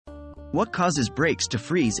What causes brakes to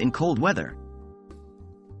freeze in cold weather?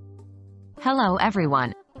 Hello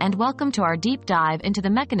everyone, and welcome to our deep dive into the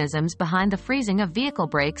mechanisms behind the freezing of vehicle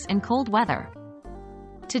brakes in cold weather.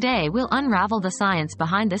 Today we'll unravel the science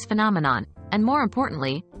behind this phenomenon, and more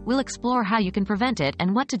importantly, we'll explore how you can prevent it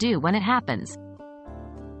and what to do when it happens.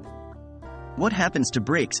 What happens to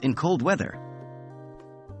brakes in cold weather?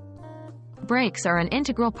 Brakes are an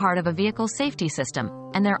integral part of a vehicle's safety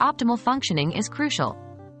system, and their optimal functioning is crucial.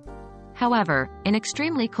 However, in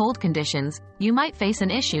extremely cold conditions, you might face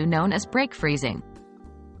an issue known as brake freezing.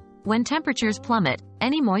 When temperatures plummet,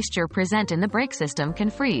 any moisture present in the brake system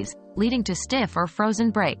can freeze, leading to stiff or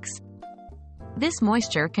frozen brakes. This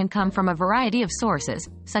moisture can come from a variety of sources,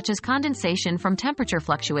 such as condensation from temperature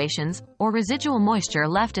fluctuations, or residual moisture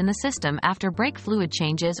left in the system after brake fluid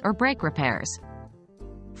changes or brake repairs.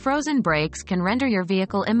 Frozen brakes can render your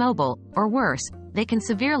vehicle immobile, or worse, they can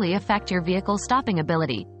severely affect your vehicle's stopping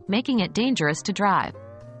ability, making it dangerous to drive.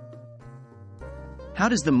 How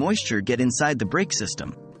does the moisture get inside the brake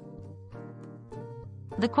system?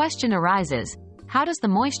 The question arises, how does the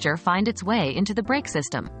moisture find its way into the brake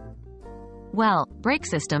system? Well, brake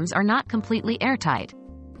systems are not completely airtight.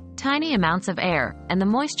 Tiny amounts of air, and the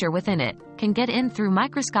moisture within it, can get in through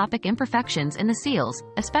microscopic imperfections in the seals,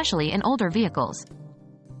 especially in older vehicles.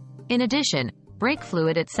 In addition, brake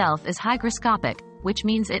fluid itself is hygroscopic, which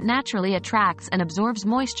means it naturally attracts and absorbs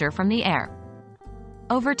moisture from the air.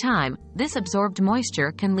 Over time, this absorbed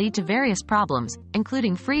moisture can lead to various problems,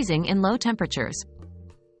 including freezing in low temperatures.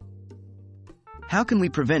 How can we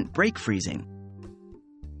prevent brake freezing?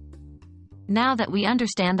 Now that we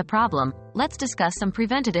understand the problem, let's discuss some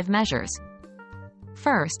preventative measures.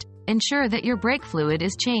 First, ensure that your brake fluid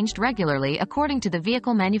is changed regularly according to the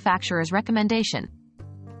vehicle manufacturer's recommendation.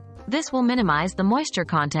 This will minimize the moisture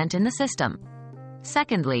content in the system.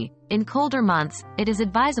 Secondly, in colder months, it is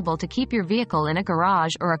advisable to keep your vehicle in a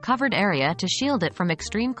garage or a covered area to shield it from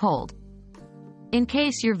extreme cold. In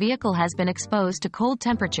case your vehicle has been exposed to cold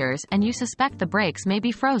temperatures and you suspect the brakes may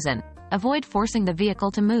be frozen, avoid forcing the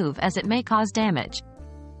vehicle to move as it may cause damage.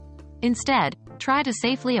 Instead, try to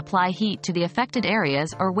safely apply heat to the affected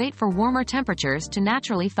areas or wait for warmer temperatures to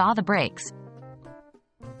naturally thaw the brakes.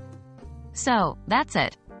 So, that's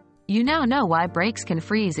it. You now know why brakes can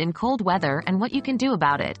freeze in cold weather and what you can do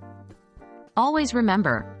about it. Always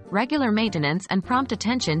remember, regular maintenance and prompt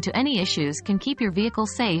attention to any issues can keep your vehicle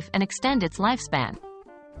safe and extend its lifespan.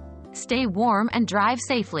 Stay warm and drive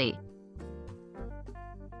safely.